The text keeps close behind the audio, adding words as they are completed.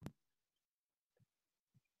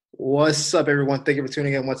What's up, everyone? Thank you for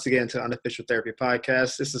tuning in once again to Unofficial Therapy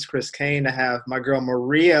Podcast. This is Chris Kane. I have my girl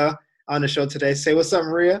Maria on the show today. Say what's up,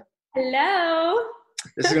 Maria. Hello.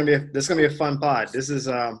 This is gonna be a fun pod. This is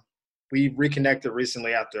we reconnected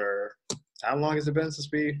recently after how long has it been since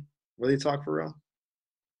we really talked for real?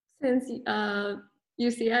 Since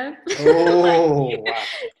UCF. Oh, wow.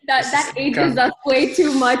 That ages us way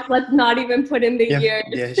too much. Let's not even put in the years.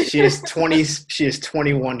 Yeah, she is 20. She is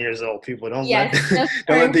 21 years old. People don't Yes,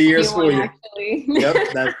 don't let the years fool you. Actually.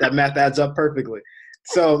 Yep, that math adds up perfectly.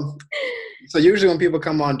 So usually when people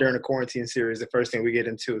come on during the quarantine series, the first thing we get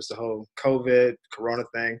into is the whole COVID, Corona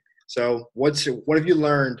thing. So what have you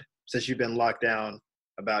learned since you've been locked down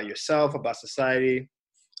about yourself, about society?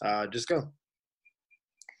 Just go.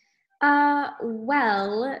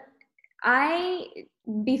 Well,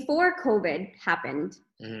 before COVID happened,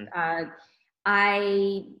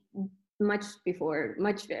 I long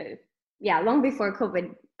before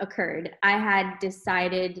COVID occurred, I had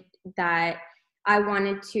decided that I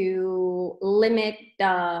wanted to limit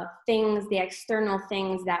the external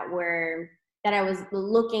things that I was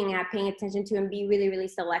looking at, paying attention to, and be really, really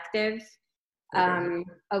selective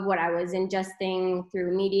of what I was ingesting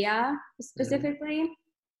through media specifically.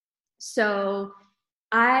 So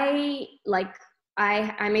I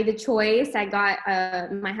made the choice. I got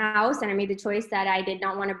my house, and I made the choice that I did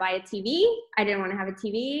not want to buy a TV. I didn't want to have a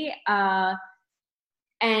TV.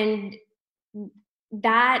 And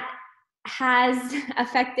that has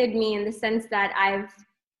affected me in the sense that I've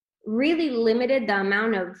really limited the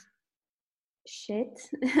amount of shit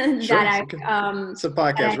that I've it's a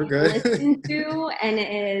podcast. We're good. listened to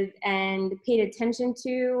and paid attention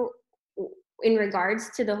to in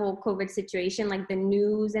regards to the whole COVID situation, like the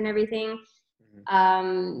news and everything.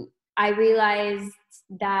 I realized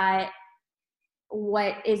that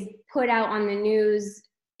what is put out on the news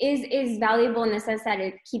is valuable in the sense that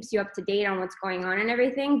it keeps you up to date on what's going on and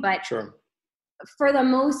everything. But for the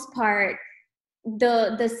most part,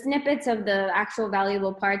 the snippets of the actual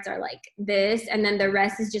valuable parts are like this, and then the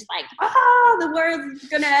rest is just like, the world's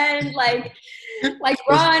gonna end, like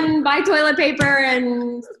run, buy toilet paper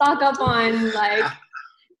and stock up on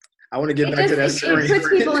I want to get back to that screen. It puts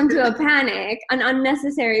people into a panic, an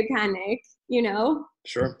unnecessary panic,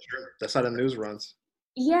 Sure. That's how the news runs.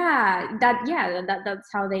 Yeah, that's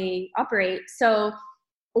how they operate. So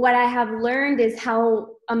what I have learned is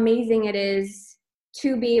how amazing it is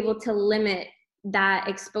to be able to limit that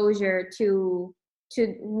exposure to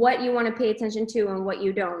what you want to pay attention to and what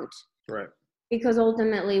you don't. Right. Because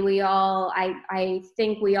ultimately I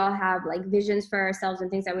think we all have like visions for ourselves and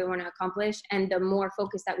things that we want to accomplish. And the more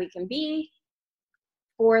focused that we can be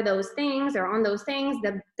for those things or on those things,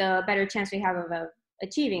 the better chance we have of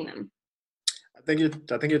achieving them. I think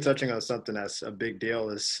you're touching on something that's a big deal.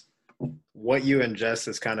 Is what you ingest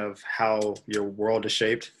is kind of how your world is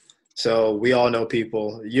shaped. So we all know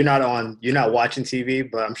people. You're not watching TV,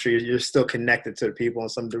 but I'm sure you're still connected to the people in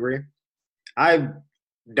some degree. I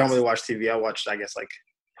don't really watch TV. I watch, I guess, like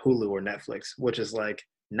Hulu or Netflix, which is like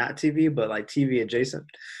not TV, but like TV adjacent.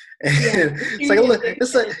 Yeah, it's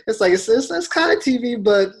kind of TV,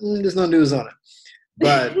 but there's no news on it.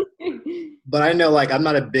 But I know, like, I'm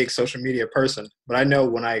not a big social media person, but I know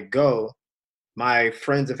when I go, my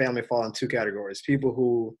friends and family fall in two categories: people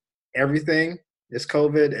who everything is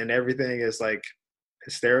COVID and everything is like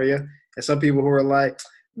hysteria, and some people who are like,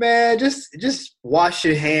 man, just wash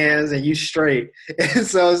your hands and you straight. And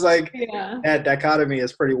so it's like that dichotomy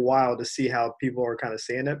is pretty wild to see how people are kind of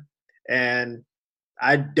seeing it. And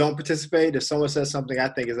I don't participate. If someone says something I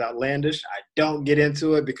think is outlandish, I don't get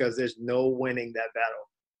into it because there's no winning that battle.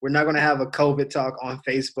 We're not going to have a COVID talk on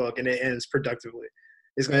Facebook and it ends productively.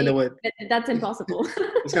 It's going to end with that's impossible.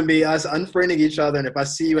 It's going to be us unfriending each other. And if I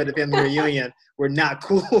see you at the family reunion, we're not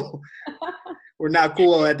cool. We're not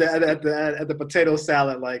cool at the potato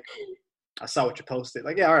salad. Like, I saw what you posted.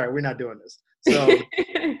 Like, yeah, all right, we're not doing this. So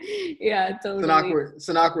yeah, totally. It's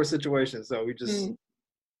an awkward situation. So we just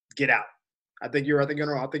get out. I think you're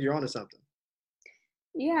onto something.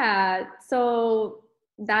 Yeah. So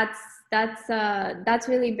that's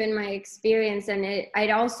really been my experience, and it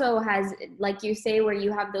also has, like you say, where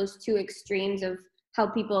you have those two extremes of how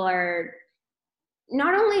people are.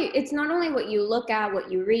 It's not only what you look at, what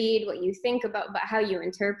you read, what you think about, but how you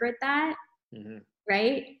interpret that,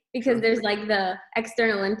 right? Because there's like the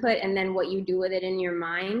external input and then what you do with it in your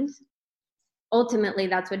mind. Ultimately,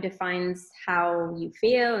 that's what defines how you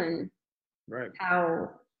feel and how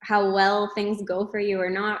well things go for you or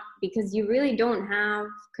not, because you really don't have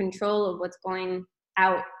control of what's going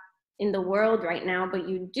out in the world right now, but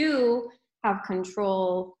you do have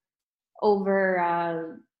control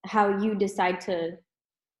over how you decide to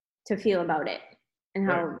to feel about it and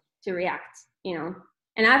how Right. to react, you know.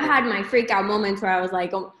 And I've had my freak out moments where I was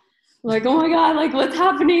like, oh my God, like what's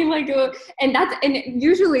happening? Like, and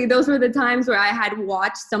usually those were the times where I had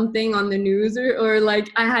watched something on the news or like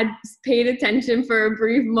I had paid attention for a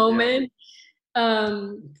brief moment.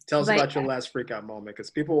 Tell us But about your last freak out moment, because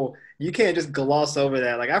people, you can't just gloss over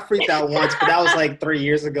that. Like I freaked out once, but that was like 3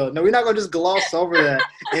 years ago. No, we're not gonna just gloss over that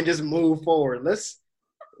and just move forward. Let's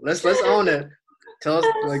own it. Tell us,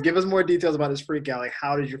 like, give us more details about this freak out. Like,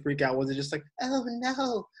 how did you freak out? Was it just like, oh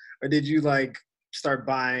no, or did you like start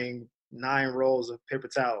buying 9 rolls of paper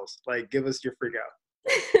towels? Like, give us your freak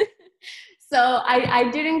out. so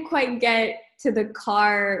I didn't quite get to the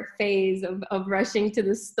car phase of rushing to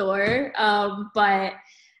the store, but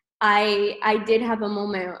I did have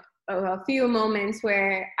a few moments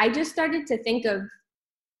where I just started to think of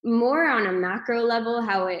more on a macro level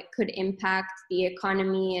how it could impact the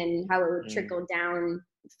economy and how it would trickle down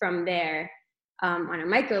from there, on a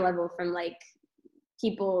micro level, from like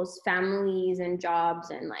people's families and jobs,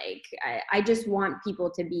 and like I just want people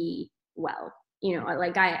to be well, you know.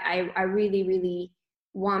 Like I really really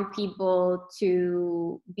want people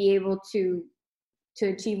to be able to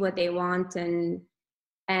achieve what they want, and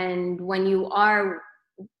when you are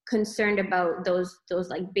concerned about those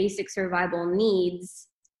like basic survival needs,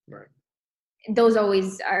 Right. those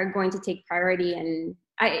always are going to take priority. And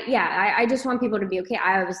I just want people to be okay.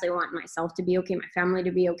 I obviously want myself to be okay, my family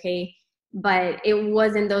to be okay, but it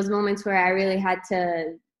was in those moments where I really had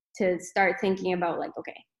to start thinking about like,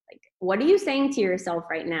 okay, like what are you saying to yourself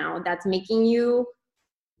right now that's making you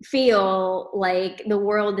feel like the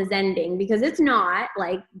world is ending? Because it's not.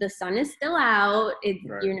 Like the sun is still out,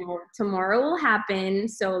 Right. you know, tomorrow will happen,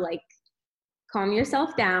 so like calm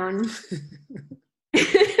yourself down.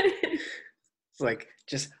 It's like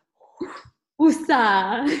just,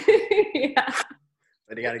 Usa. Yeah.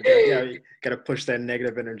 but you gotta push that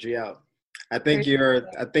negative energy out. I think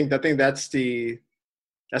that's the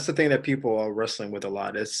thing that people are wrestling with a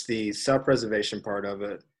lot. It's the self-preservation part of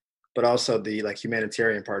it, but also the like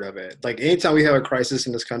humanitarian part of it. Like anytime we have a crisis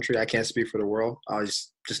in this country, I can't speak for the world. I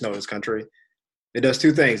just know this country. It does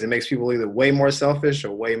two things. It makes people either way more selfish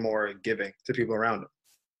or way more giving to people around them.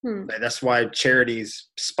 And that's why charities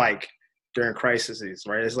spike during crises,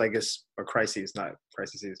 right? It's like it's a crises, not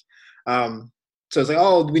crises. So it's like,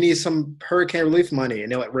 oh, we need some hurricane relief money,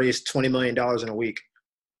 and they'll like raise $20 million in a week.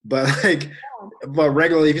 But like, but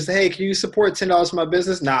regularly, if you say, hey, can you support $10 for my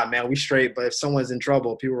business? Nah, man, we straight. But if someone's in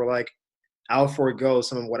trouble, people are like, I'll forego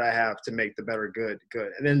some of what I have to make the better good.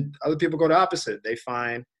 And then other people go the opposite. They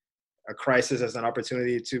find a crisis as an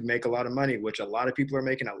opportunity to make a lot of money, which a lot of people are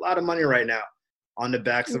making a lot of money right now on the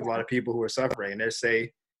backs of a lot of people who are suffering. And they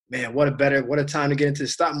say, man, what a time to get into the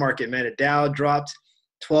stock market, man. The Dow dropped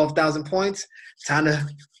 12,000 points. It's time to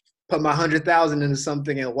put my 100,000 into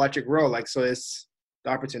something and watch it grow. Like, so it's the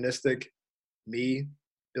opportunistic me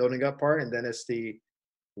building up part, and then it's the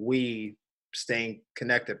we staying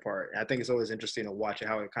connected part. And I think it's always interesting to watch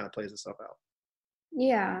how it kind of plays itself out.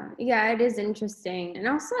 Yeah, it is interesting. And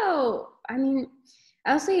also, I mean,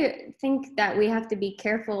 I also think that we have to be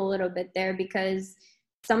careful a little bit there, because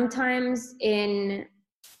sometimes in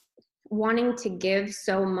wanting to give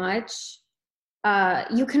so much,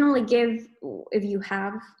 you can only give if you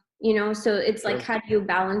have, you know. So it's like, how do you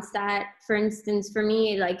balance that? For instance, for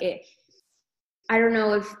me, like I don't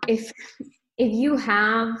know if you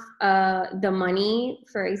have the money,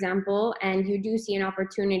 for example, and you do see an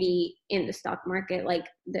opportunity in the stock market, like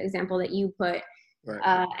the example that you put,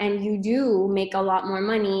 and you do make a lot more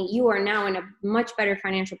money, you are now in a much better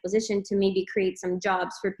financial position to maybe create some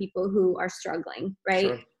jobs for people who are struggling, right?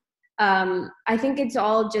 Sure. I think it's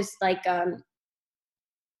all just like,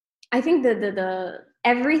 I think the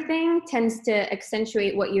everything tends to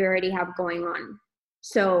accentuate what you already have going on.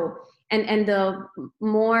 So, and the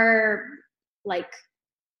more like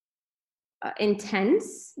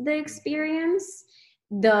intense the experience,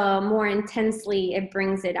 the more intensely it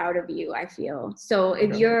brings it out of you, I feel. So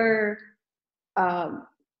if you're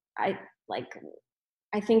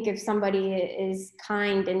I think if somebody is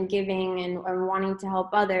kind and giving and wanting to help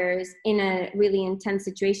others in a really intense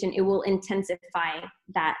situation, it will intensify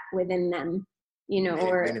that within them, you know.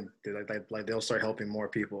 Or like they'll start helping more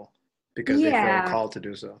people because they feel called to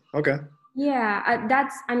do so. Okay. Yeah,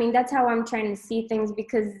 that's how I'm trying to see things,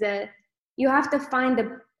 because you have to find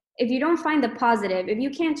if you don't find the positive, if you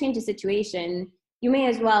can't change the situation, you may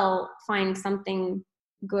as well find something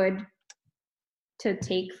good to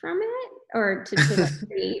take from it, or to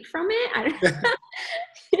create from it. I don't know.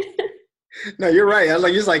 No, you're right. I was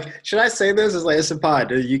like, just like, should I say this? It's like, it's a pod.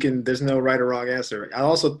 There's no right or wrong answer.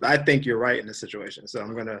 I think you're right in this situation. So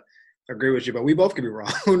I'm going to agree with you, but we both could be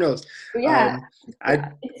wrong. Who knows? Yeah, I,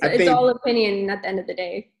 I it's think, all opinion at the end of the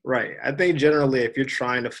day. right. I think generally, if you're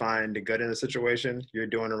trying to find the good in a situation, you're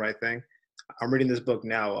doing the right thing. I'm reading this book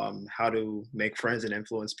now, How to Make Friends and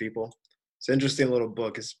Influence People. It's an interesting little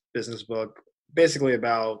book. It's a business book, basically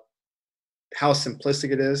about how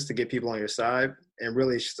simplistic it is to get people on your side, and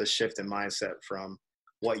really it's just a shift in mindset from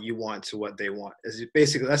what you want to what they want. Is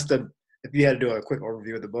basically if you had to do a quick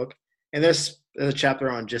overview of the book, and there's a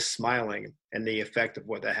chapter on just smiling and the effect of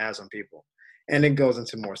what that has on people, and it goes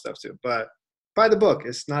into more stuff too. But buy the book.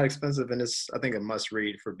 It's not expensive, and it's, I think, a must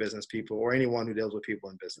read for business people or anyone who deals with people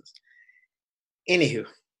in business. Anywho.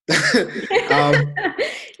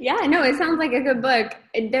 Yeah, no, it sounds like a good book.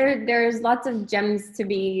 There's lots of gems to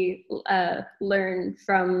be learned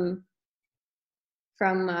from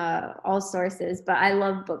all sources, but I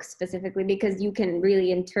love books specifically because you can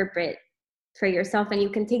really interpret for yourself, and you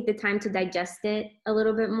can take the time to digest it a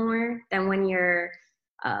little bit more than when you're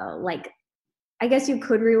like, I guess you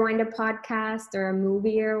could rewind a podcast or a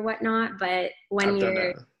movie or whatnot, but when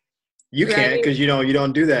you can't, because you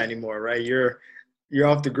don't do that anymore, right? You're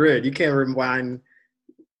off the grid. You can't rewind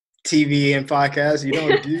TV and podcasts. You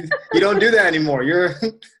don't do that anymore. I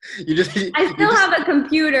still have a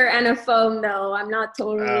computer and a phone though. I'm not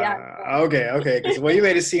totally okay. Because you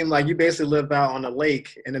made it seem like you basically live out on a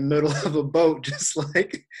lake in the middle of a boat, just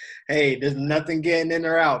like, hey, there's nothing getting in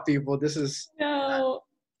or out, people. This is but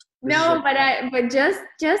just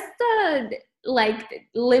like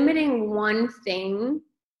limiting one thing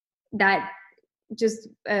that just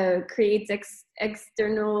creates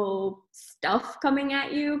external stuff coming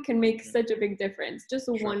at you can make such a big difference. Just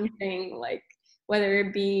one thing, like whether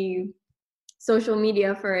it be social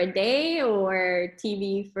media for a day or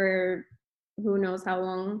TV for who knows how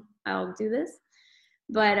long I'll do this,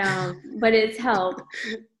 but it's helped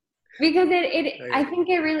because I think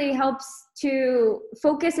it really helps to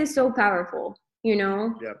focus. Is so powerful,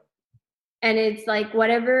 Yep. And it's like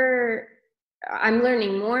whatever I'm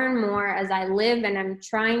learning more and more as I live, and I'm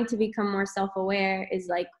trying to become more self-aware, is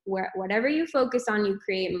like whatever you focus on, you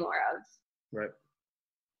create more of. Right.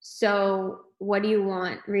 So what do you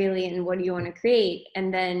want really, and what do you want to create?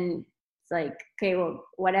 And then it's like, okay, well,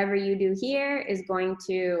 whatever you do here is going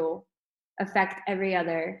to affect every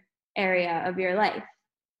other area of your life.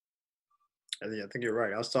 I think you're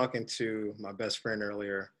right. I was talking to my best friend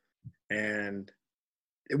earlier, and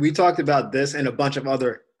we talked about this and a bunch of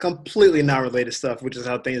other completely non-related stuff, which is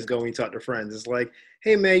how things go when you talk to friends. It's like,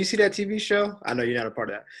 hey man, you see that TV show? I know you're not a part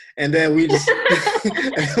of that. And then we just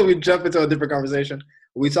we jump into a different conversation.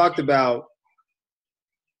 We talked about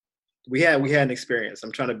we had an experience.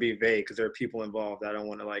 I'm trying to be vague because there are people involved that I don't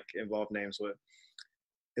want to like involve names with.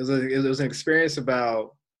 It was an experience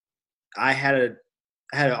about I had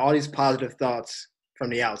all these positive thoughts from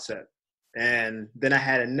the outset, and then I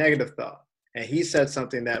had a negative thought. And he said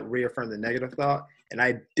something that reaffirmed the negative thought, and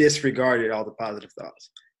I disregarded all the positive thoughts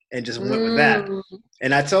and just went with that.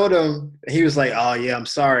 And I told him, he was like, oh yeah, I'm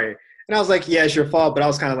sorry. And I was like, yeah, it's your fault. But I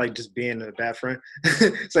was kind of like just being a bad friend.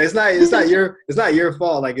 So it's not your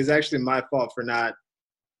fault. Like, it's actually my fault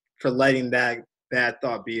for letting that bad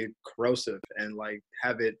thought be corrosive and like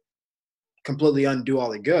have it completely undo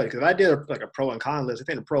all the good. Because if I did like a pro and con list, I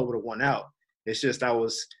think the pro would have won out. It's just I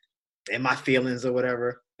was in my feelings or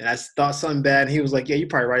whatever. And I thought something bad. And he was like, yeah, you're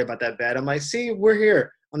probably right about that bad. I'm like, see, we're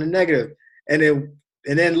here on the negative. And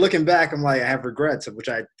then looking back, I'm like, I have regrets, which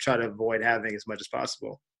I try to avoid having as much as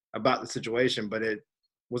possible about the situation. But it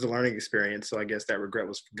was a learning experience. So I guess that regret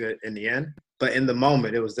was good in the end. But in the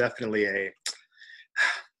moment, it was definitely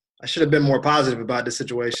I should have been more positive about the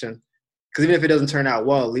situation. Because even if it doesn't turn out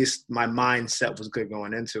well, at least my mindset was good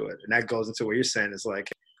going into it. And that goes into what you're saying. Is like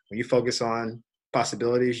when you focus on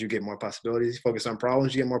possibilities, you get more possibilities. Focus on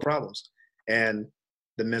problems, you get more problems. And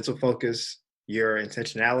the mental focus, your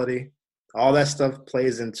intentionality, all that stuff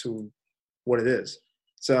plays into what it is.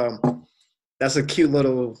 So that's a cute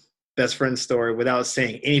little best friend story without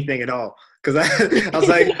saying anything at all. Because I was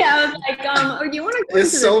like, do you want to?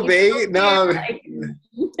 It's so vague. No,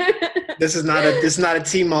 this is not a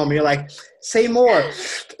tea moment. You're like, say more.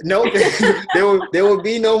 Nope, there will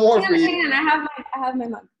be no more for you. I have my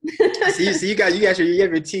mug. See, you have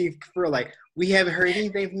your teeth for like, we haven't heard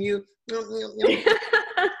anything from you.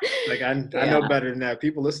 Like I know better than that.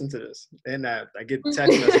 People listen to this, and I get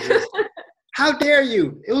text messages. How dare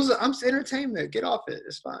you? I'm entertainment. Get off it.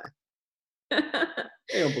 It's fine.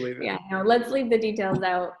 They don't believe it. Yeah, no. Let's leave the details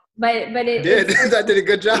out. But it I did a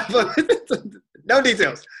good job. No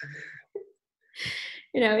details.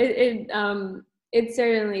 you know, it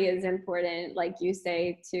certainly is important, like you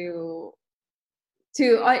say,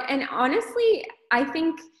 and honestly, I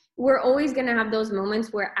think we're always going to have those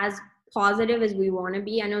moments where, as positive as we want to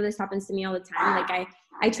be, I know this happens to me all the time. Like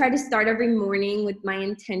I try to start every morning with my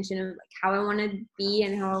intention of like how I want to be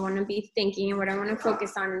and how I want to be thinking and what I want to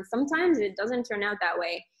focus on. And sometimes it doesn't turn out that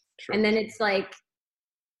way. True. And then it's like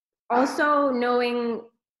also knowing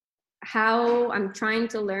how I'm trying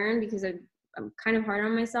to learn, because I'm kind of hard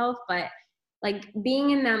on myself, but like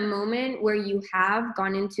being in that moment where you have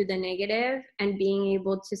gone into the negative and being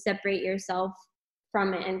able to separate yourself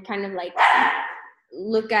from it and kind of like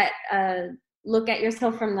look at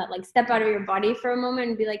yourself from that, like step out of your body for a moment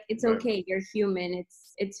and be like, it's okay, you're human,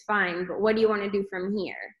 it's fine, but what do you want to do from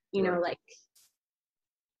here? You know, like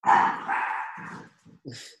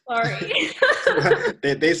sorry.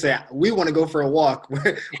 they say we want to go for a walk.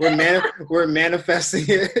 We're manifesting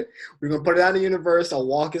it. We're gonna put it out in the universe. A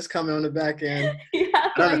walk is coming on the back end. Yeah,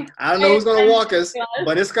 I don't know who's gonna walk us,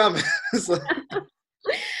 but it's coming. So,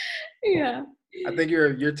 yeah. I think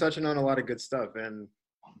you're touching on a lot of good stuff, and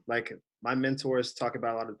like my mentors talk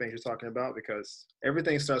about a lot of things you're talking about, because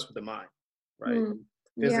everything starts with the mind, right?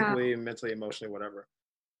 Physically, mentally, emotionally, whatever.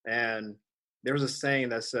 And there was a saying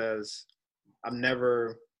that says, I'm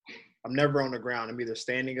never on the ground. I'm either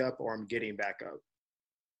standing up or I'm getting back up.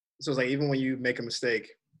 So it's like, even when you make a mistake,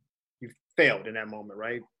 you failed in that moment,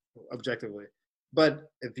 right? Objectively. But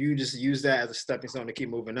if you just use that as a stepping stone to keep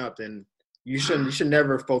moving up, then you should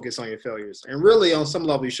never focus on your failures. And really, on some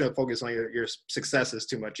level, you shouldn't focus on your successes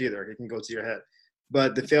too much either. It can go to your head.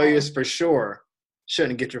 But the failures for sure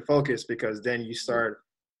shouldn't get your focus, because then you start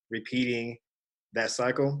repeating that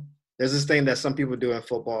cycle. There's this thing that some people do in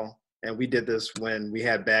football, and we did this when we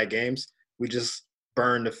had bad games. We just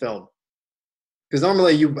burn the film. Because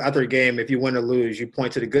normally after a game, if you win or lose, you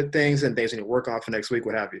point to the good things and things and you work on for next week,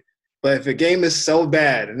 what have you. But if a game is so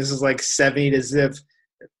bad, and this is like 70-0,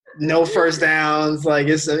 no first downs, like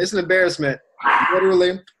it's an embarrassment.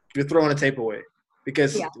 Literally, you're throwing the tape away,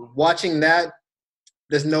 because watching that,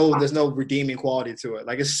 there's no redeeming quality to it.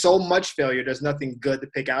 Like, it's so much failure. There's nothing good to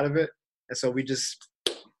pick out of it, and so we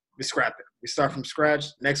scrap it. We start from scratch.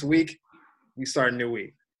 Next week, we start a new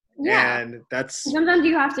week. Yeah, and that's sometimes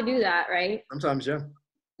you have to do that, right? Sometimes, yeah.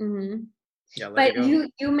 Mm-hmm. Yeah, but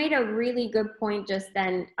you made a really good point just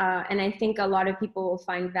then, and I think a lot of people will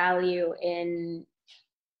find value in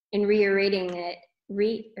reiterating it.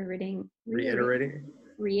 Reiterating.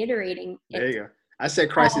 There you go. I said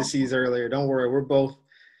crises earlier. Don't worry, we're both.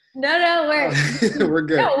 No, we're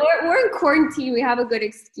good. No, we're in quarantine. We have a good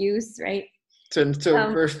excuse, right? For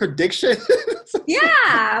diction.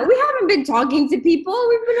 Yeah, we haven't been talking to people.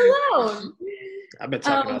 We've been alone. I've been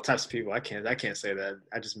talking to all types of people. I can't say that.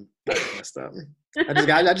 I just messed up. I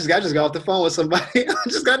just got off the phone with somebody. I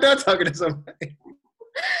just got done talking to somebody.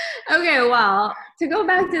 Okay, well, to go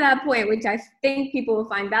back to that point, which I think people will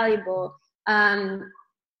find valuable,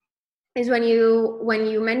 is when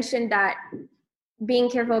you mentioned that being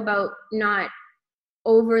careful about not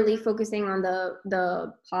overly focusing on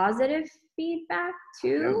the positive feedback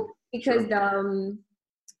too, because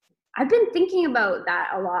I've been thinking about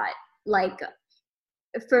that a lot. Like,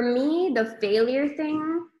 for me, the failure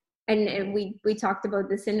thing, and we talked about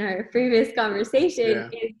this in our previous conversation,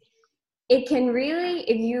 is it can really,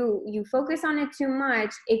 if you focus on it too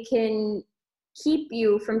much, it can keep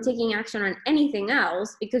you from taking action on anything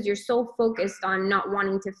else, because you're so focused on not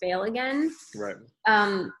wanting to fail again. Right.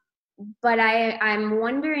 But I'm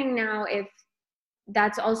wondering now if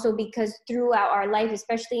that's also because throughout our life,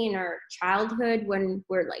 especially in our childhood, when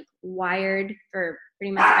we're like wired for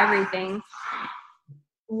pretty much everything,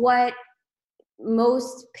 what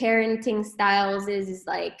most parenting styles is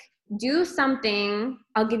like, do something,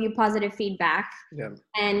 I'll give you positive feedback,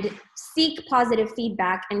 and seek positive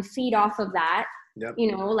feedback and feed off of that.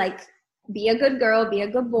 You know, like, be a good girl, be a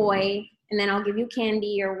good boy, and then I'll give you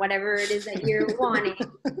candy or whatever it is that you're wanting.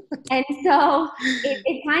 And so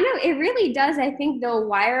it really does, I think, though,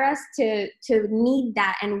 wire us to need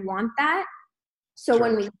that and want that. So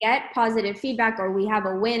when we get positive feedback or we have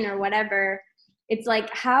a win or whatever, it's like,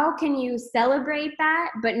 how can you celebrate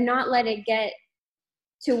that but not let it get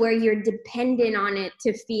to where you're dependent on it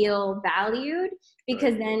to feel valued?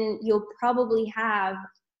 Because then you'll probably have,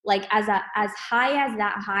 like, as high as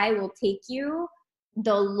that high will take you,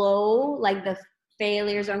 the low, like the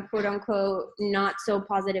failures or quote unquote not so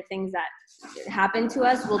positive things that happen to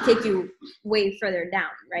us, will take you way further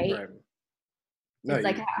down, right? No, it's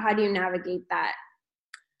like, how do you navigate that?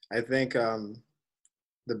 I think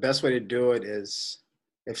the best way to do it is,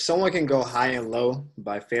 if someone can go high and low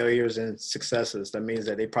by failures and successes, that means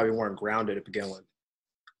that they probably weren't grounded to begin with.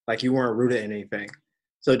 like you weren't rooted in anything.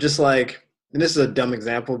 So just like, and this is a dumb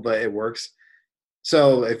example, but it works.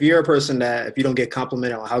 So if you're a person that if you don't get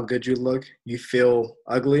complimented on how good you look, you feel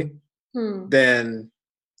ugly, then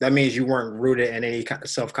that means you weren't rooted in any kind of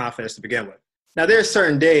self-confidence to begin with. Now there's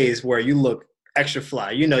certain days where you look extra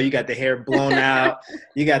fly. You know, you got the hair blown out,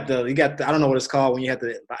 you got the I don't know what it's called when you have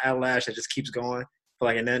the eyelash that just keeps going for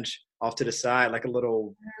like an inch off to the side, like a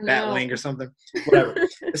little bat wing or something. Whatever.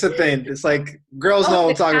 It's a thing. It's like girls know what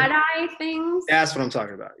I'm talking about. Cat eye things. That's what I'm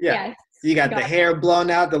talking about. Yeah. Yes. You got the hair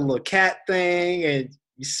blown out, the little cat thing, and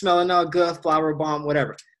you smelling all good, flower bomb,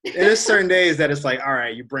 whatever. And there's certain days that it's like, all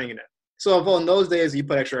right, you're bringing it. So if on those days you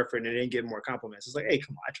put extra effort in and didn't get more compliments, it's like, hey,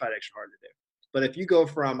 come on, I tried extra hard today. But if you go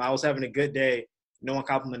from I was having a good day, no one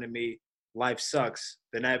complimented me, life sucks,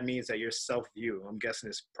 then that means that your self-view, I'm guessing,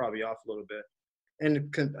 is probably off a little bit.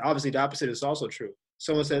 And obviously the opposite is also true.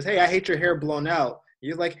 Someone says, hey, I hate your hair blown out.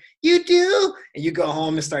 You're like, you do? And you go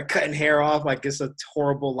home and start cutting hair off like it's a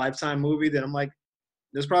horrible Lifetime movie. Then I'm like,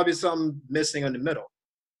 there's probably something missing in the middle.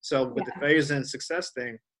 So with the failures and success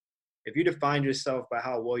thing, if you define yourself by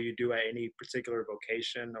how well you do at any particular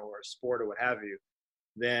vocation or sport or what have you,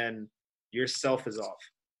 then your self is off.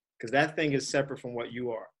 Because that thing is separate from what you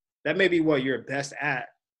are. That may be what you're best at,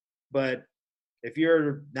 but if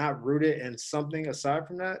you're not rooted in something aside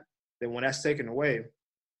from that, then when that's taken away,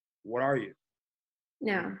 what are you?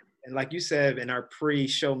 No. And like you said in our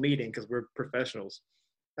pre-show meeting, because we're professionals,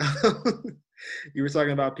 you were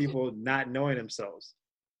talking about people not knowing themselves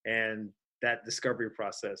and that discovery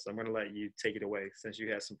process. I'm going to let you take it away since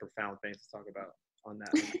you had some profound things to talk about on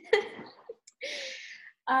that.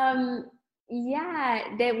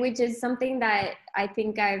 Which is something that I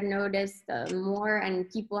think I've noticed more and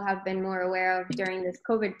people have been more aware of during this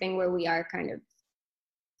COVID thing, where we are kind of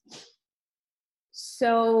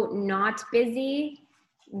so not busy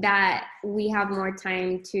that we have more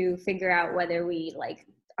time to figure out whether we like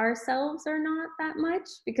ourselves or not that much,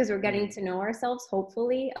 because we're getting to know ourselves,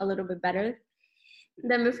 hopefully, a little bit better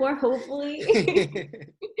than before, hopefully.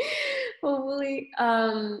 Hopefully.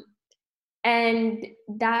 And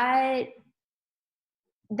that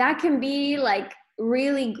can be like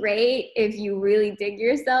really great if you really dig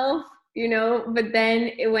yourself, you know, but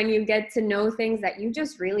then when you get to know things that you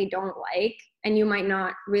just really don't like, and you might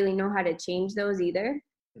not really know how to change those either,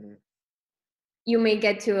 you may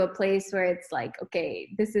get to a place where it's like, okay,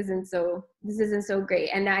 this isn't so great.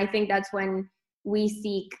 And I think that's when we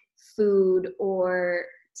seek food or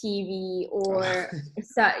TV or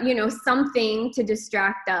you know, something to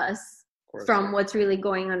distract us from what's really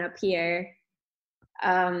going on up here.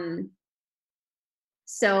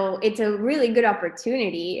 So it's a really good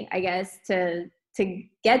opportunity, I guess, to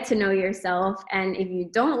get to know yourself. And if you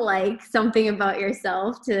don't like something about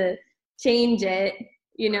yourself, to change it,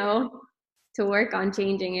 you know, to work on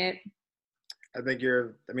changing it. I think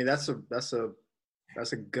that's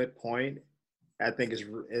a good point. I think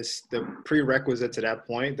is the prerequisite to that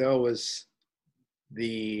point though is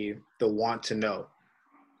the want to know.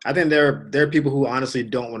 I think there are people who honestly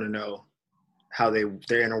don't want to know how their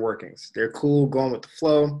inner workings. They're cool going with the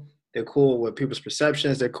flow. They're cool with people's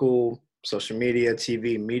perceptions. They're cool social media,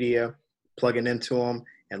 TV, media, plugging into them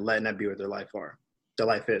and letting that be what their life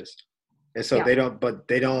is. And so they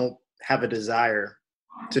don't have a desire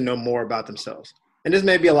to know more about themselves. And this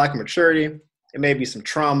may be a lack of maturity. It may be some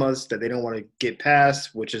traumas that they don't want to get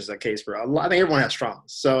past, which is a case for a lot. I think everyone has traumas.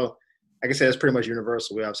 So I can say it's pretty much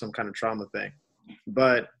universal. We have some kind of trauma thing.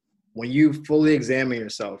 But when you fully examine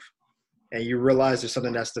yourself and you realize there's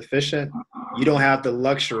something that's deficient, you don't have the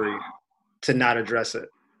luxury to not address it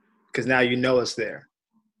because now you know it's there.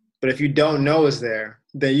 But if you don't know it's there,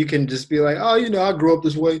 then you can just be like, oh, you know, I grew up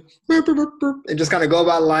this way, and just kind of go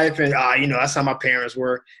about life and, you know, that's how my parents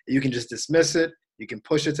were. You can just dismiss it. You can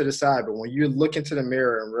push it to the side. But when you look into the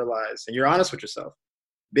mirror and realize, and you're honest with yourself,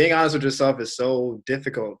 being honest with yourself is so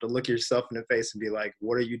difficult to look yourself in the face and be like,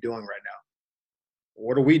 what are you doing right now?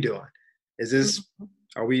 What are we doing?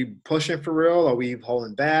 Are we pushing for real? Are we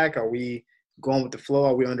holding back? Are we going with the flow?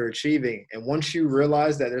 Are we underachieving? And once you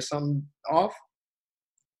realize that there's something off,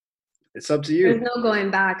 it's up to you. There's no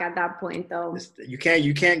going back at that point, though. You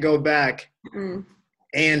can't go back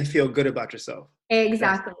and feel good about yourself.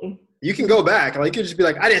 Exactly. You can go back. Like, you can just be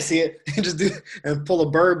like, I didn't see it. And just pull a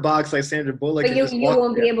bird box like Sandra Bullock. But you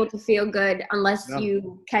won't be able to feel good unless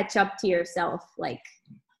you catch up to yourself. Like,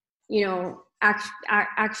 you know,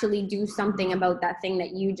 actually do something about that thing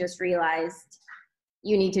that you just realized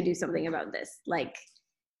you need to do something about this. Like,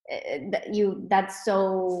 that's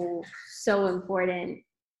so important,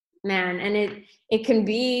 man. And it can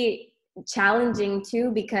be challenging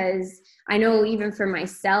too, because I know even for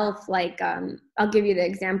myself, like I'll give you the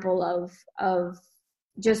example of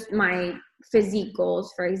just my physique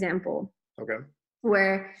goals, for example. Okay.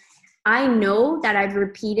 Where I know that I've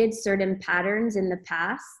repeated certain patterns in the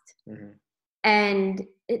past. Mm-hmm. And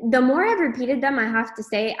the more I've repeated them, I have to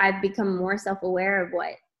say I've become more self-aware of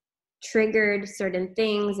what triggered certain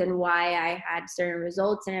things and why I had certain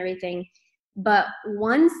results and everything. But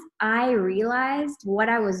once I realized what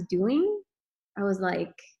I was doing, I was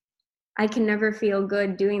like, I can never feel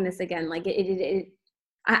good doing this again. Like I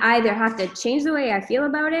either have to change the way I feel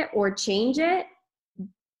about it or change it,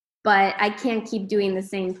 but I can't keep doing the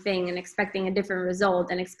same thing and expecting a different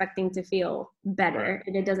result and expecting to feel better.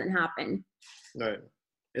 Right. It doesn't happen. Right.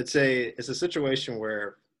 It's a situation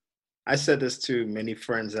where I said this to many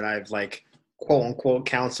friends that I've like quote unquote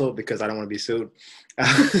counseled because I don't want to be sued.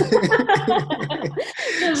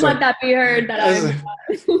 Just let that be heard that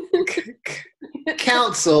I'm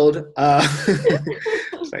counseled.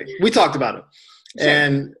 Like, we talked about it. Sure.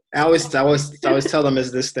 And I always tell them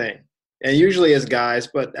is this thing. And usually as guys,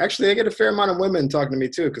 but actually I get a fair amount of women talking to me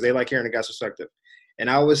too, because they like hearing a guy's perspective. And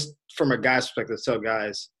I always, from a guy's perspective, tell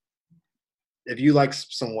guys, if you like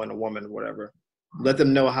someone, a woman, whatever, let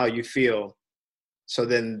them know how you feel. So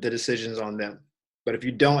then the decision's on them. But if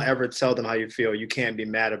you don't ever tell them how you feel, you can't be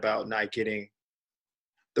mad about not getting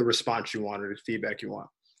the response you want or the feedback you want.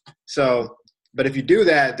 So, but if you do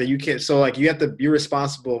that, then you can't. So like you have to be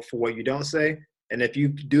responsible for what you don't say. And if you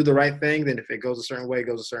do the right thing, then if it goes a certain way, it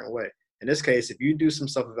goes a certain way. In this case, if you do some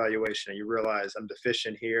self-evaluation and you realize I'm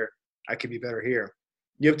deficient here, I could be better here.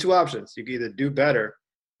 You have two options. You can either do better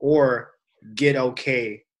or get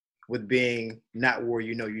okay with being not where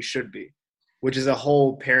you know you should be, which is a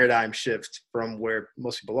whole paradigm shift from where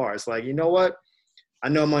most people are. It's like, you know what? I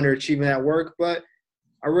know I'm underachieving at work, but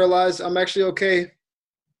I realize I'm actually okay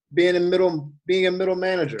being a middle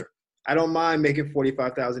manager. I don't mind making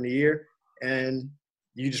 $45,000 a year, and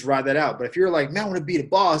you just ride that out. But if you're like, man, I want to be the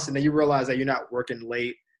boss, and then you realize that you're not working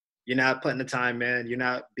late, you're not putting the time in, you're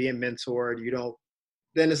not being mentored,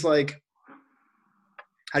 then it's like,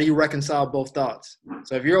 how do you reconcile both thoughts?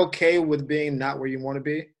 So if you're okay with being not where you want to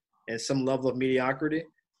be and some level of mediocrity,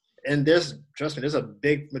 and trust me, there's a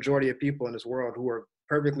big majority of people in this world who are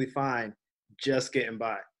perfectly fine just getting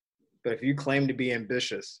by. But if you claim to be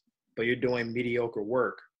ambitious, but you're doing mediocre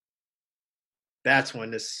work, that's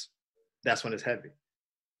when it's heavy.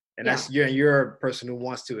 And you're a person who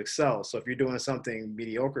wants to excel. So if you're doing something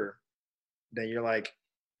mediocre, then you're like,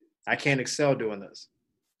 I can't excel doing this.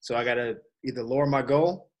 So I got to either lower my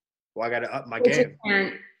goal or I got to up my game.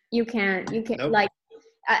 You can't. Nope. Like,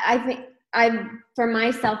 I think for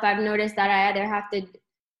myself, I've noticed that I either have to,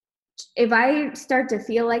 if I start to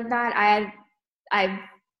feel like that, I've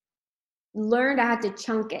learned I have to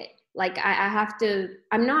chunk it. Like I have to,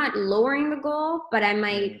 I'm not lowering the goal, but I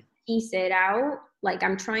might piece it out. Like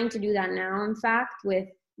I'm trying to do that now, in fact, with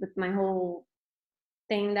my whole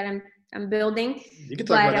thing that I'm building. You can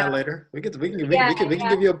talk about that later. We can give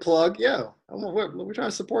you a plug. Yeah, we're trying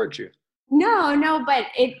to support you. No, but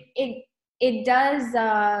it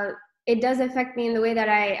does affect me in the way that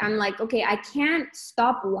I'm like, okay, I can't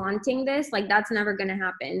stop wanting this. Like that's never going to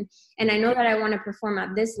happen. And I know that I want to perform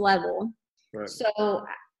at this level. Right. So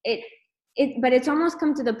but it's almost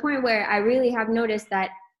come to the point where I really have noticed that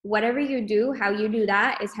whatever you do, how you do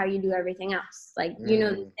that is how you do everything else. Like, you know,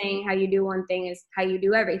 the saying, how you do one thing is how you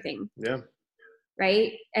do everything. Yeah.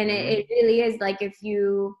 Right. And it really is like, if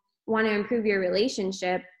you want to improve your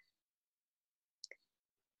relationship,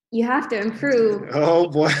 you have to improve. Oh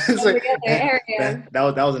boy. Every other area.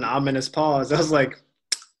 That was an ominous pause. I was like,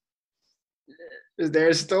 is there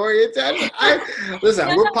a story attached?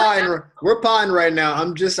 Listen, we're potting right now.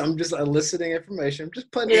 I'm just eliciting information. I'm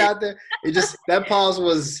just putting it out there. That pause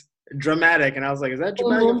was dramatic, and I was like, is that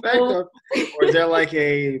dramatic effect, or is there like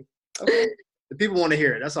the people want to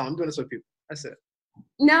hear it? That's all. I'm doing this with people. That's it.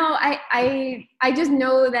 No, I just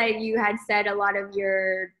know that you had said a lot of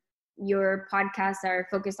your podcasts are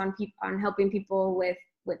focused on helping people with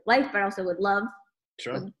life, but also with love.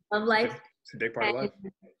 Sure. With love life. It's a big part of life.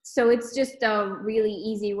 So it's just a really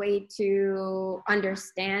easy way to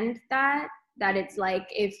understand that it's like,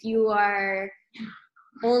 if you are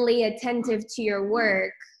only attentive to your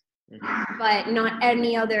work, but not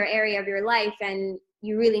any other area of your life, and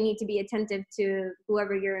you really need to be attentive to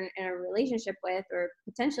whoever you're in a relationship with, or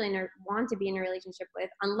potentially want to be in a relationship with,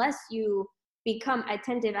 unless you become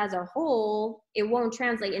attentive as a whole, it won't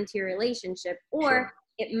translate into your relationship. Or sure.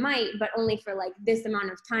 It might, but only for like this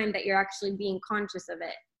amount of time that you're actually being conscious of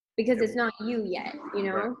it, because it's not you yet, you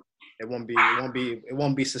know. Right. It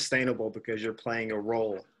won't be sustainable because you're playing a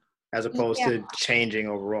role as opposed Yeah. to changing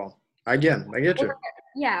overall. I get you.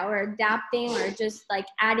 Or adapting, or just like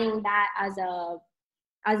adding that as a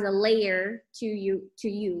layer to who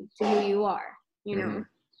you are, you know. Mm-hmm.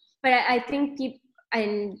 But I think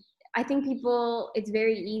people, it's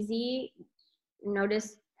very easy,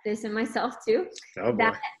 notice this in myself too, Oh boy.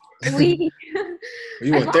 that we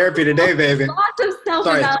You in therapy today, baby. lots of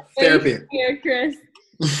Sorry, therapy. self-evaluation here, Chris.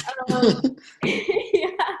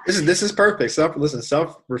 Yeah. This is perfect.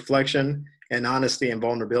 Self-reflection and honesty and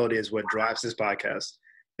vulnerability is what drives this podcast.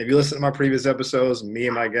 If you listen to my previous episodes, me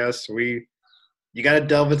and my guests, you got to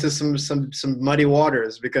delve into some muddy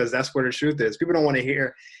waters, because that's where the truth is. People don't want to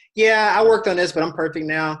hear, yeah, I worked on this, but I'm perfect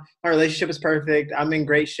now. My relationship is perfect. I'm in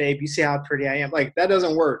great shape. You see how pretty I am. Like, that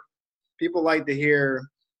doesn't work. People like to hear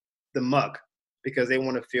the muck because they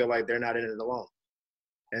want to feel like they're not in it alone.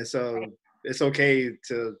 And so it's okay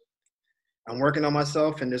I'm working on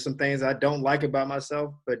myself, and there's some things I don't like about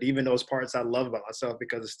myself, but even those parts I love about myself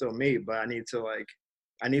because it's still me, but I need to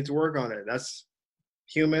work on it. That's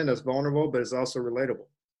human, that's vulnerable, but it's also relatable.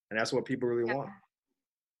 And that's what people really want.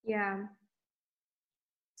 Yeah.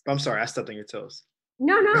 I'm sorry, I stepped on your toes.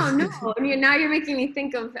 No. Now you're making me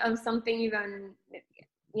think of something even,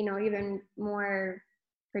 even more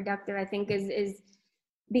productive, I think, is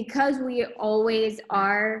because we always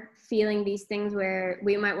are feeling these things where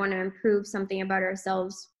we might want to improve something about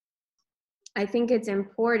ourselves. I think it's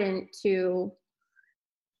important to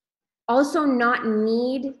also not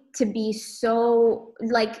need to be so,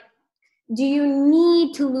 like, do you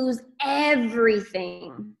need to lose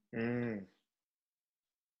everything?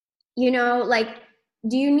 Like,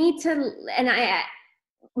 do you need to, and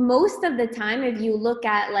most of the time, if you look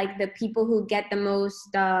at like the people who get the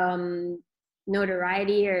most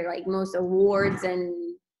notoriety or like most awards and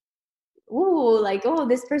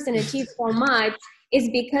this person achieved so much, is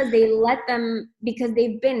because they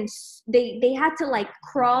had to like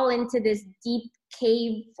crawl into this deep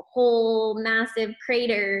cave hole, massive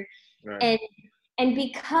crater. Right. And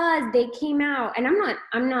because they came out, and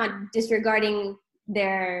I'm not disregarding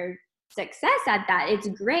their success at that, it's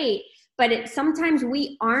great, but sometimes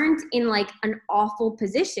we aren't in like an awful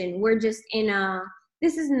position. We're just in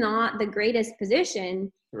this is not the greatest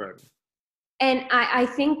position. Right. And I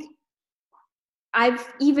think I've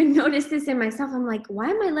even noticed this in myself. I'm like, why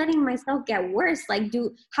am I letting myself get worse? Like,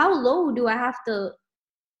 how low do I have to,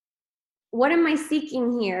 what am I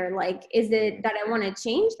seeking here? Like, is it that I want to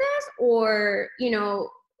change this, or,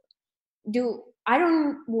 I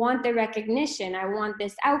don't want the recognition. I want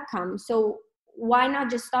this outcome. So why not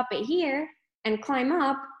just stop it here and climb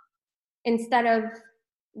up instead of,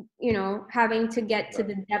 having to get to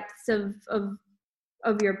the depths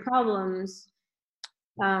of your problems?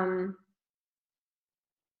 No.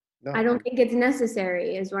 I don't think it's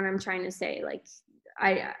necessary, is what I'm trying to say. Like,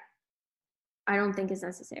 I don't think it's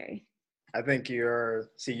necessary. I think you're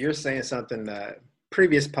saying something that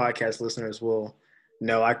previous podcast listeners will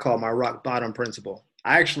know. I call my rock bottom principle.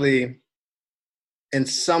 I actually, in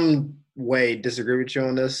some way, disagree with you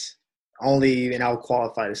on this, and I'll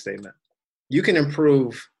qualify the statement. You can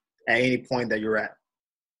improve at any point that you're at.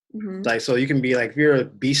 Mm-hmm. Like, so you can be like, if you're a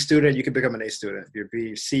B student, you can become an A student. If you're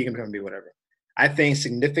B, C, you can become a B, whatever. I think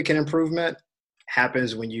significant improvement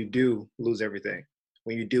happens when you do lose everything,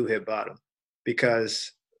 when you do hit bottom,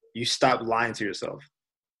 because you stop lying to yourself.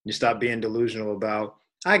 You stop being delusional about,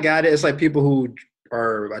 I got it. It's like people who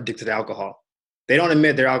are addicted to alcohol. They don't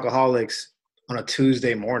admit they're alcoholics on a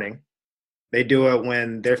Tuesday morning. They do it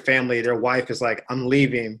when their family, their wife is like, I'm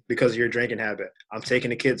leaving because of your drinking habit. I'm taking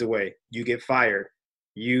the kids away. You get fired.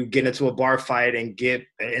 You get into a bar fight and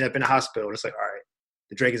end up in a hospital. It's like, all right,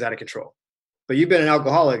 the drink is out of control. But you've been an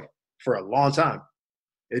alcoholic for a long time.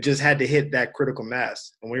 It just had to hit that critical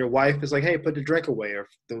mass. And when your wife is like, hey, put the drink away, or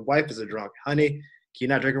the wife is a drunk, honey, can you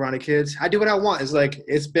not drink around the kids? I do what I want. It's like,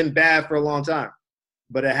 it's been bad for a long time.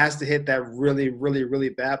 But it has to hit that really, really, really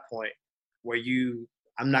bad point where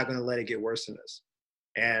I'm not going to let it get worse than this.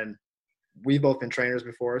 And we've both been trainers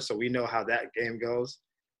before, so we know how that game goes,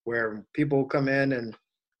 where people come in and,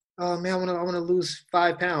 oh man, I want to lose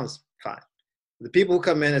 5 pounds. Fine. The people who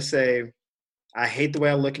come in and say, I hate the way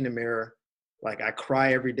I look in the mirror. Like, I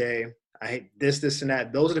cry every day. I hate this, and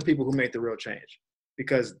that.Ose are the people who make the real change,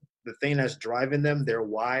 because the thing that's driving them, their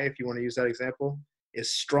why, if you want to use that example,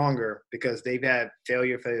 is stronger because they've had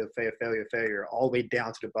failure all the way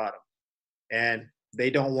down to the bottom. And they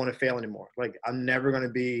don't want to fail anymore. Like, I'm never going to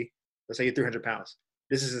be, let's say you're 300 pounds.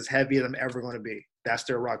 This is as heavy as I'm ever going to be. That's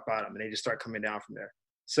their rock bottom. And they just start coming down from there.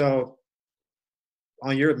 So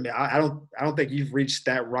I don't think you've reached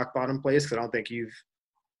that rock bottom place, because I don't think you've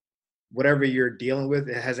whatever you're dealing with,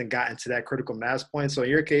 it hasn't gotten to that critical mass point. So in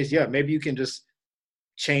your case, yeah, maybe you can just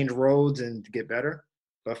change roads and get better.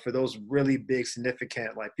 But for those really big,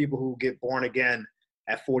 significant, like people who get born again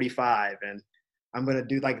at 45 and I'm going to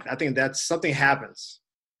do like, I think that's something happens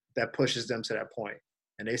that pushes them to that point.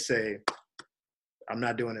 And they say, I'm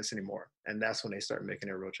not doing this anymore. And that's when they start making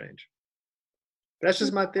a real change. That's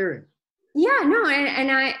just my theory. Yeah, no.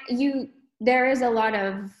 There is a lot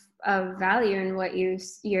of value in what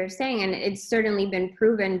you're saying. And it's certainly been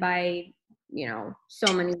proven by, you know,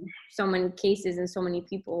 so many cases and so many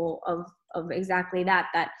people of exactly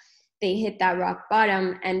that they hit that rock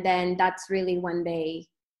bottom. And then that's really when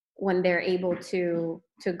they're able to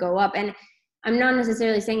go up. And I'm not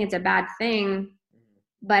necessarily saying it's a bad thing,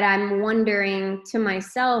 but I'm wondering to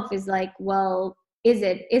myself is like, well, is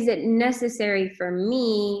it necessary for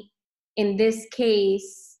me in this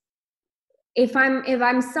case? If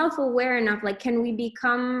I'm self-aware enough, like, can we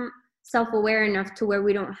become self-aware enough to where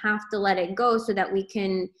we don't have to let it go so that we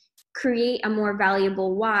can create a more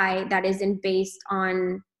valuable why that isn't based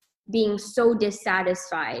on being so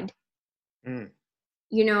dissatisfied?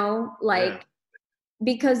 You know, like, yeah.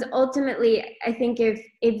 Because ultimately, I think if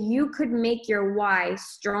you could make your why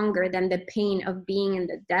stronger than the pain of being in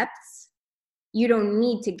the depths, you don't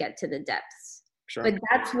need to get to the depths. Sure. But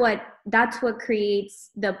that's what creates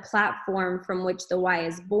the platform from which the why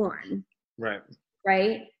is born. Right.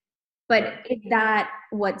 Right. But right. Is that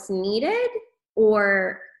what's needed?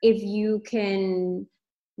 Or if you can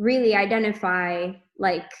really identify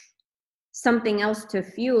like something else to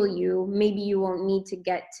fuel you, maybe you won't need to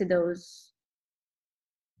get to those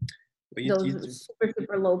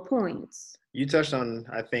super low points. You touched on,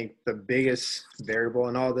 I think, the biggest variable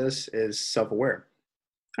in all this is self-aware.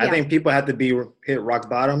 Yeah. I think people have to hit rock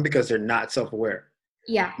bottom because they're not self-aware.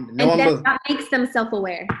 Yeah, that makes them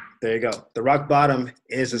self-aware. There you go. The rock bottom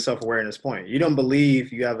is a self-awareness point. You don't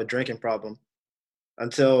believe you have a drinking problem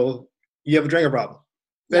until you have a drinking problem.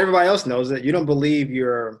 But yeah. Everybody else knows it. You don't believe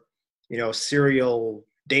you're, serial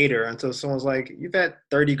dater until someone's like, you've had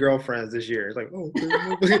 30 girlfriends this year. It's like, oh,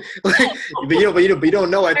 but you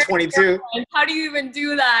don't know at 22. How do you even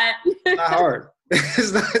do that? It's not hard.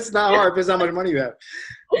 It's not hard. Depends how much money you have.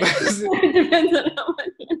 It depends on how much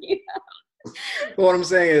money you have. But what I'm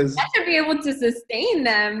saying is, that should be able to sustain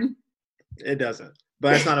them. It doesn't,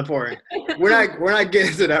 but it's not important. We're not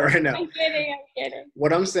getting to that right now. I'm kidding.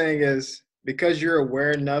 What I'm saying is, because you're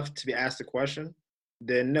aware enough to be asked a question,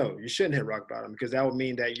 then no, you shouldn't hit rock bottom, because that would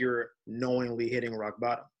mean that you're knowingly hitting rock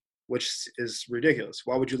bottom, which is ridiculous.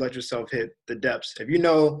 Why would you let yourself hit the depths? If you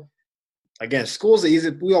know, again, school's easy.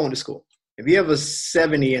 We all went to school. If you have a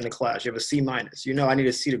 70 in the class, you have a C minus, I need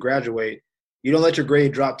a C to graduate. You don't let your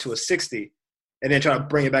grade drop to a 60 and then try to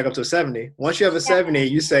bring it back up to a 70. Once you have a 70,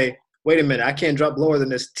 you say, wait a minute, I can't drop lower than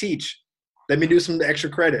this. Teach. Let me do some extra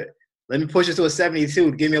credit. Let me push it to a 72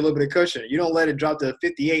 to give me a little bit of cushion. You don't let it drop to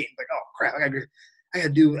 58. Like, oh, crap, I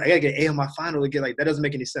gotta get A on my final to get like, that doesn't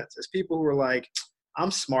make any sense. There's people who are like, I'm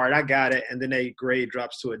smart, I got it. And then their grade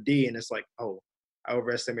drops to a D and it's like, oh, I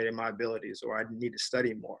overestimated my abilities, or I need to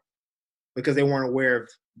study more, because they weren't aware of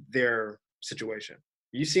their situation.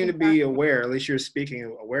 You seem to be aware, at least you're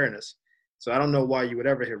speaking awareness. So I don't know why you would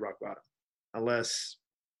ever hit rock bottom unless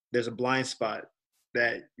there's a blind spot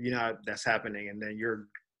that, that's happening. And then you're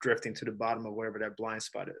drifting to the bottom of whatever that blind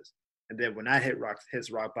spot is. And then when that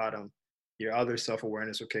hits rock bottom, your other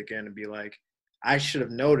self-awareness will kick in and be like, I should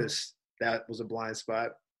have noticed that was a blind spot.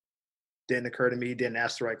 Didn't occur to me, didn't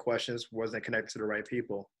ask the right questions, wasn't connected to the right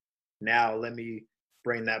people. Now let me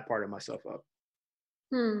bring that part of myself up.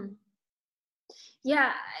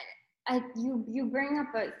 Yeah, you bring up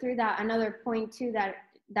through that another point too that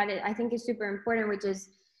I think is super important, which is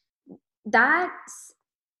that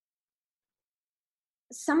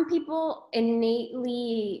some people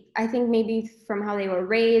innately, I think maybe from how they were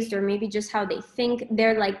raised or maybe just how they think,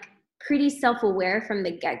 they're like pretty self-aware from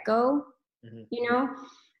the get-go,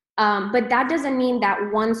 but that doesn't mean that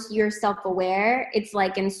once you're self-aware, it's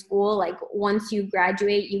like in school, like once you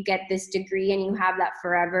graduate, you get this degree and you have that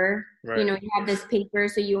forever. Right. You have this paper,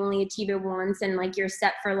 so you only achieve it once and like you're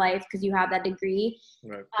set for life because you have that degree.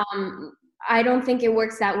 Right. I don't think it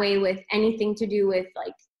works that way with anything to do with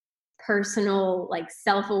like personal like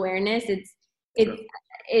self-awareness.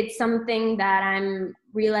 It's something that I'm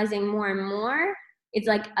realizing more and more. It's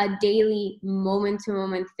like a daily moment to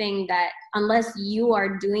moment thing that unless you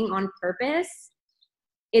are doing on purpose,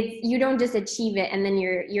 you don't just achieve it and then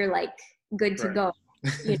you're like good to go.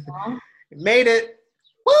 Made it.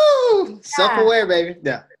 Woo! Yeah. Self-aware, baby.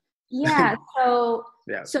 Yeah. Yeah. So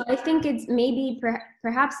I think it's maybe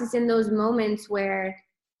perhaps it's in those moments where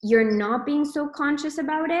you're not being so conscious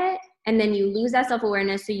about it, and then you lose that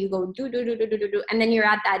self-awareness. So you go do, and then you're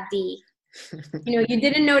at that D. You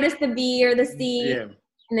didn't notice the B or the C, and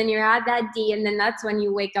then you're at that D, and then that's when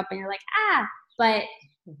you wake up and you're like, but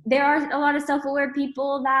there are a lot of self-aware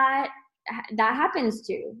people that happens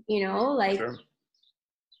to, Sure.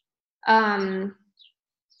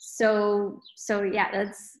 So yeah,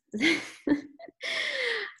 that's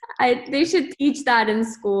they should teach that in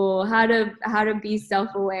school, how to be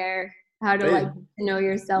self-aware, how to know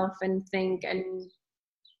yourself and think, and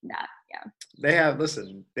that. Yeah, they have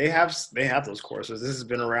those courses. This has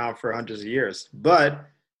been around for hundreds of years, but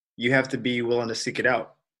you have to be willing to seek it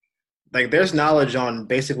out. Like, there's knowledge on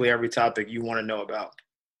basically every topic you want to know about.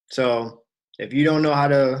 So if you don't know how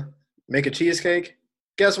to make a cheesecake,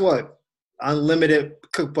 guess what? Unlimited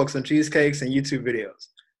cookbooks on cheesecakes and YouTube videos.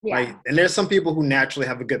 Yeah. And there's some people who naturally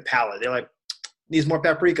have a good palate. They're like, needs more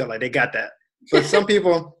paprika. Like, they got that. But some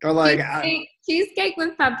people are like, cheesecake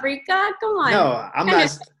with paprika? Come on. No, I'm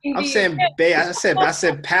not. I'm saying, I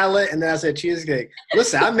said palate, and then I said cheesecake.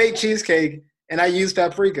 Listen, I make cheesecake and I use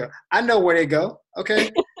paprika. I know where they go.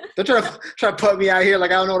 Okay. Don't try to put me out here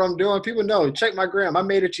like I don't know what I'm doing. People know. Check my gram. I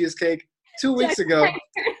made a cheesecake 2 weeks ago.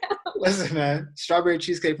 Listen, man, strawberry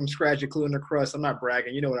cheesecake from scratch, including the crust. I'm not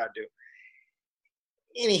bragging. You know what I do.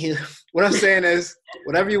 Anywho, what I'm saying is,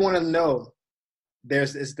 whatever you want to know,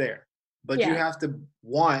 it's there. But you have to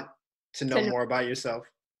want to know more about yourself.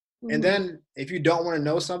 Mm-hmm. And then if you don't want to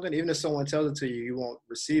know something, even if someone tells it to you, you won't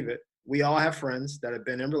receive it. We all have friends that have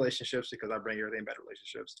been in relationships, because I bring everything in bad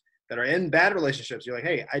relationships, that are in bad relationships. You're like,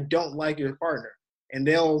 hey, I don't like your partner. And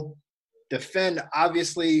they'll defend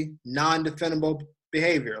obviously non-defendable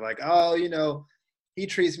behavior. Like, oh, he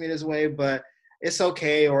treats me this way, but it's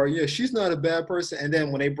okay. Or, yeah, she's not a bad person. And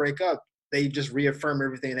then when they break up, they just reaffirm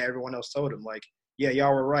everything that everyone else told them. Like, yeah,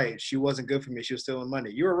 y'all were right. She wasn't good for me. She was stealing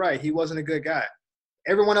money. You were right. He wasn't a good guy.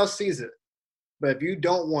 Everyone else sees it. But if you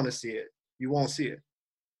don't want to see it, you won't see it.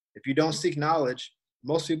 If you don't seek knowledge,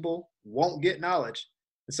 most people won't get knowledge.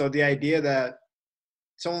 And so the idea that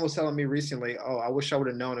someone was telling me recently, oh, I wish I would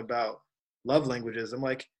have known about love languages. I'm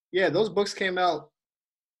like, yeah, those books came out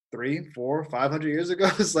 300, 400, 500 years ago.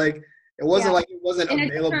 It's like, it wasn't like it wasn't in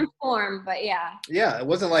available. A different form, but yeah. Yeah, it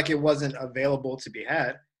wasn't like it wasn't available to be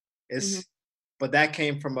had. But that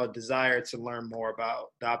came from a desire to learn more about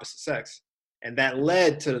the opposite sex. And that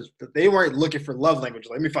led to, they weren't looking for love languages.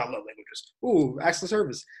 Let me find love languages. Ooh, acts of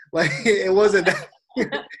service. Like, it wasn't that.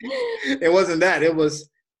 It wasn't that. It was,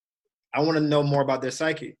 I want to know more about their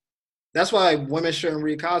psyche. That's why women shouldn't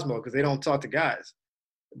read Cosmo, because they don't talk to guys.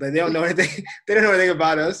 But they don't know anything. They don't know anything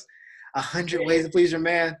about us. 100 Ways to Please Your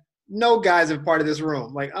Man. No guys are part of this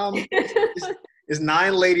room. Like, there's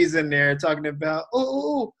 9 ladies in there talking about,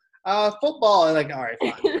 football. And like, all right,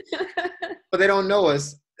 fine. But they don't know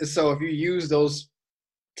us. So if you use those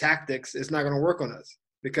tactics, it's not going to work on us,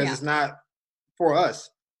 because it's not for us.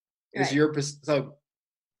 It's your, so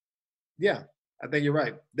yeah, I think you're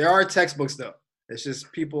right. There are textbooks though. It's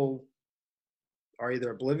just people are either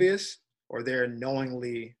oblivious or they're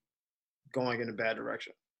knowingly going in a bad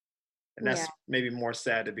direction. And that's maybe more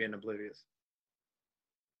sad, to being oblivious.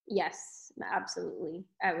 Yes, absolutely.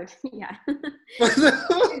 I would, yeah.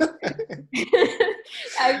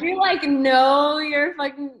 I feel like, no, you're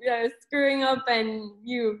fucking screwing up, and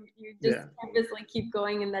you just purposely keep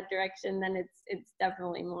going in that direction, then it's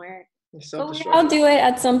definitely more. But we all do it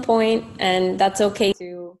at some point, and that's okay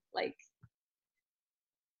to, like,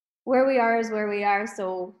 where we are is where we are.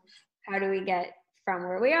 So how do we get from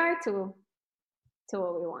where we are to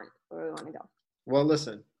what we want, where we want to go? Well,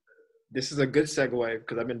 listen. This is a good segue,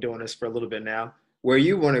 because I've been doing this for a little bit now. Where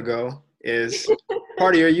you want to go is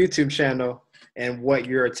part of your YouTube channel and what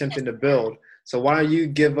you're attempting to build. So why don't you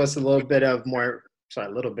give us a little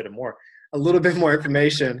bit more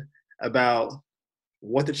information about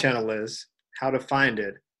what the channel is, how to find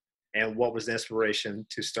it, and what was the inspiration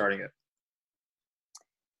to starting it?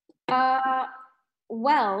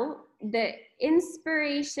 Well, the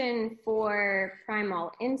inspiration for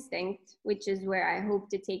Primal Instinct, which is where I hope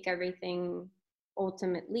to take everything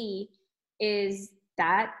ultimately, is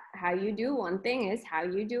that how you do one thing is how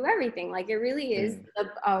you do everything. Like, it really is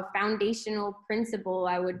a foundational principle,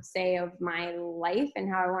 I would say, of my life and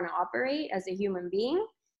how I want to operate as a human being.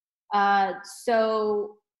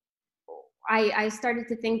 So I started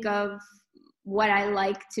to think of what I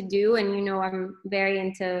like to do, and I'm very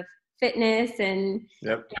into fitness and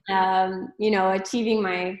achieving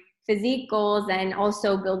my physique goals, and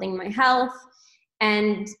also building my health.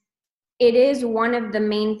 And it is one of the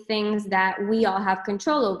main things that we all have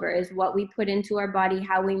control over, is what we put into our body,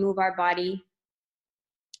 how we move our body,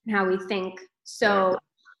 and how we think. So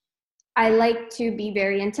I like to be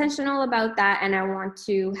very intentional about that, and I want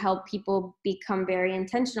to help people become very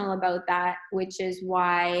intentional about that, which is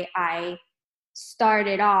why I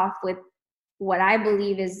started off with what I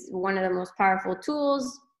believe is one of the most powerful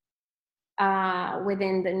tools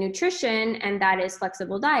within the nutrition, and that is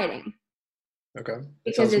flexible dieting. Okay. Tell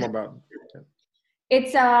Because us more about it.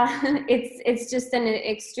 it's just an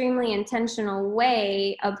extremely intentional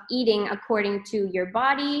way of eating according to your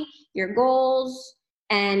body, your goals,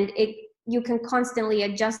 and you can constantly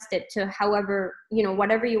adjust it to however,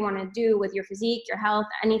 whatever you want to do with your physique, your health,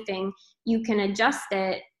 anything, you can adjust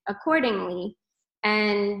it accordingly.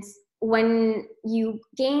 And when you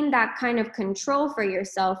gain that kind of control for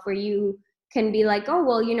yourself, where you can be like, oh,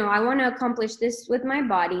 well, I want to accomplish this with my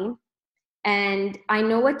body, and I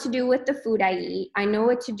know what to do with the food I eat. I know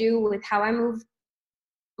what to do with how I move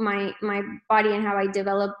my body and how I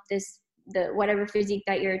develop the whatever physique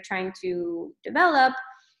that you're trying to develop.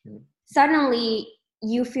 Suddenly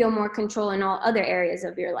you feel more control in all other areas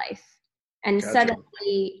of your life. And Gotcha.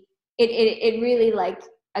 Suddenly it really, like,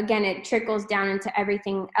 again, it trickles down into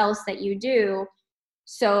everything else that you do.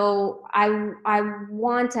 So I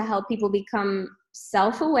want to help people become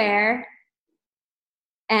self-aware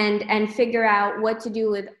and figure out what to do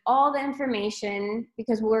with all the information,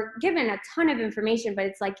 because we're given a ton of information, but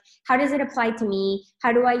it's like, how does it apply to me?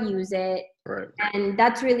 How do I use it? Right. And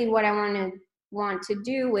that's really what I want to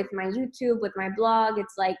do with my YouTube, with my blog.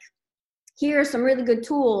 It's like, here are some really good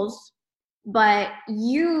tools, but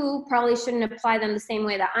you probably shouldn't apply them the same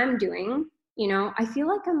way that I'm doing. I feel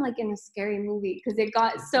like I'm like in a scary movie because it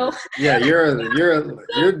got so. Yeah,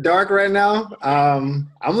 you're dark right now.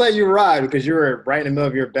 I'm letting you ride because you were right in the middle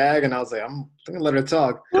of your bag, and I was like, I'm gonna let her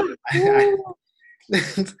talk.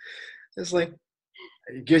 It's like,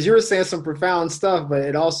 because you were saying some profound stuff, but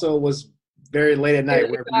it also was very late at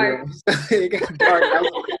night. It got dark.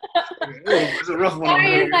 It's a rough one.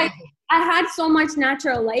 I had so much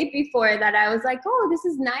natural light before that I was like, oh, this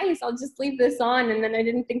is nice. I'll just leave this on. And then I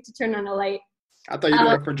didn't think to turn on a light. I thought you were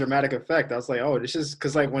doing it for dramatic effect. I was like, oh, this is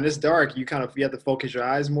because, like, when it's dark, you have to focus your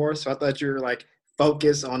eyes more. So I thought you were like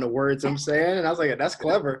focus on the words I'm saying, and I was like, that's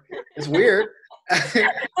clever. It's weird. It's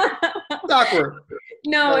awkward.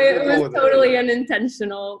 No, it was totally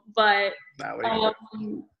unintentional, but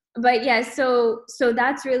yeah. So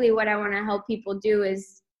that's really what I want to help people do,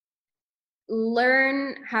 is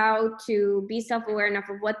learn how to be self-aware enough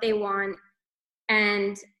of what they want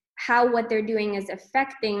and how what they're doing is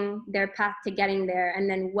affecting their path to getting there, and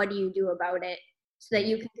then what do you do about it so that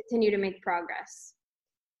you can continue to make progress.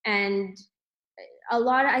 And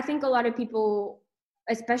I think a lot of people,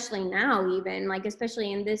 especially now, even like,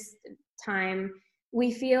 especially in this time,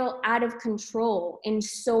 we feel out of control in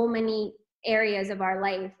so many areas of our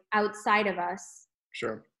life outside of us.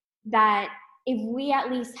 Sure. That if we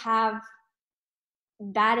at least have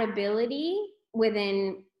that ability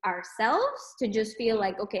within ourselves to just feel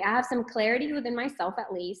like, okay, I have some clarity within myself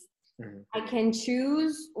at least. Mm-hmm. I can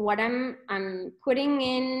choose what I'm putting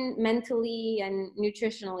in mentally and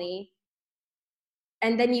nutritionally,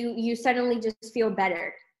 and then you suddenly just feel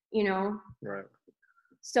better, Right.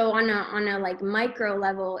 So on a like micro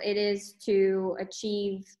level, it is to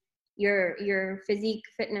achieve your physique,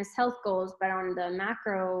 fitness, health goals, but on the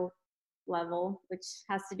macro level, which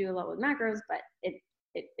has to do a lot with macros, but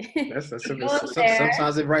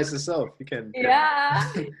sometimes it writes itself. You can.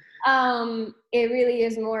 Yeah. It really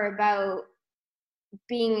is more about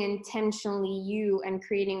being intentionally you and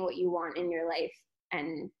creating what you want in your life,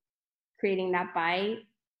 and creating that by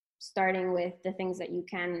starting with the things that you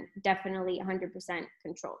can definitely 100%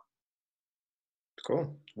 control.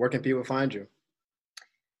 Cool. Where can people find you?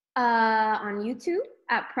 On YouTube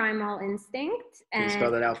at Primal Instinct. Can you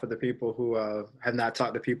spell that out for the people who have not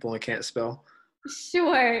talked to people and can't spell?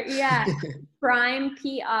 Sure, yeah. Prime,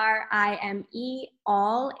 Prime,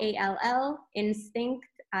 all, ALL, Instinct,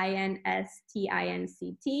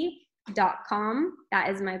 INSTINCT.com. That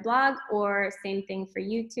is my blog, or same thing for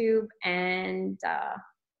YouTube. And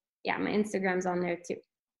yeah, my Instagram's on there too.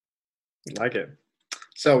 Like it.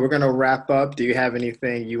 So we're going to wrap up. Do you have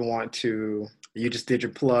anything you want to, you just did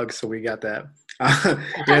your plug, so we got that.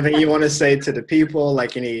 Anything you want to say to the people,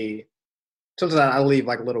 like sometimes I leave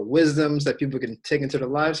like little wisdoms that people can take into their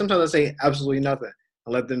lives. Sometimes I say absolutely nothing.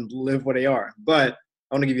 I let them live where they are. But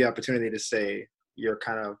I want to give you the opportunity to say your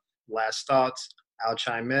kind of last thoughts. I'll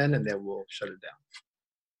chime in, and then we'll shut it down.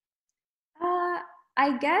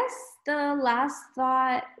 I guess the last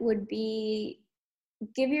thought would be,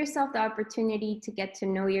 give yourself the opportunity to get to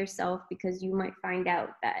know yourself, because you might find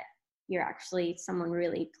out that you're actually someone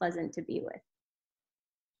really pleasant to be with.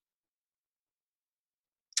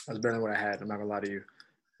 That's better than what I had. I'm not gonna lie to you.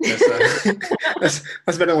 That's,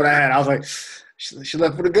 that's better than what I had. I was like, she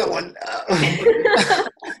left with a good one. I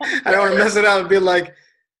don't want to mess it up and be like,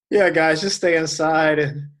 yeah, guys, just stay inside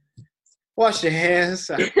and wash your hands.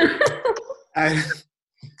 I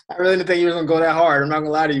really didn't think you was going to go that hard. I'm not going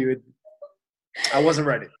to lie to you. I wasn't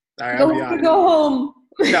ready. All right, I'll be honest. Go home.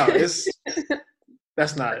 No,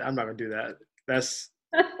 that's not. I'm not going to do that. That's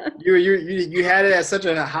you had it at such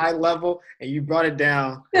a high level and you brought it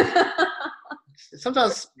down.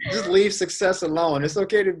 Sometimes just leave success alone. It's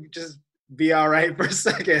okay to just be all right for a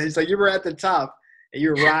second. It's like you were at the top and you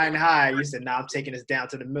were riding high. You said, "Nah, I'm taking this down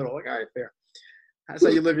to the middle." Like, all right, fair. That's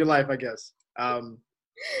how you live your life, I guess. So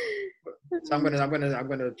I'm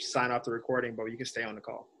gonna sign off the recording, but you can stay on the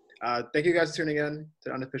call. Thank you guys for tuning in to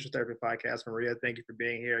the Unofficial Therapy Podcast. Maria, thank you for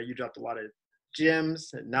being here. You dropped a lot of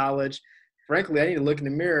gems and knowledge. Frankly, I need to look in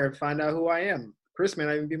the mirror and find out who I am. Chris may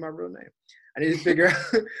not even be my real name. I need to figure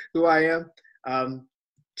out who I am.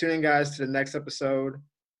 Tune in, guys, to the next episode.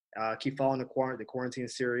 Keep following the quarantine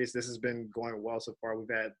series. This has been going well so far.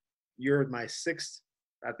 You're my sixth,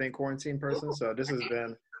 I think, quarantine person. So this has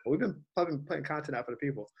been, we've been putting content out for the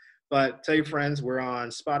people. But tell your friends, we're on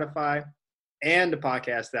Spotify and the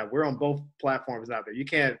podcast app. We're on both platforms out there. You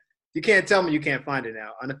can't tell me you can't find it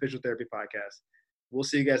now. Unofficial Therapy Podcast. We'll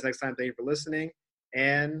see you guys next time. Thank you for listening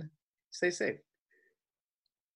and stay safe.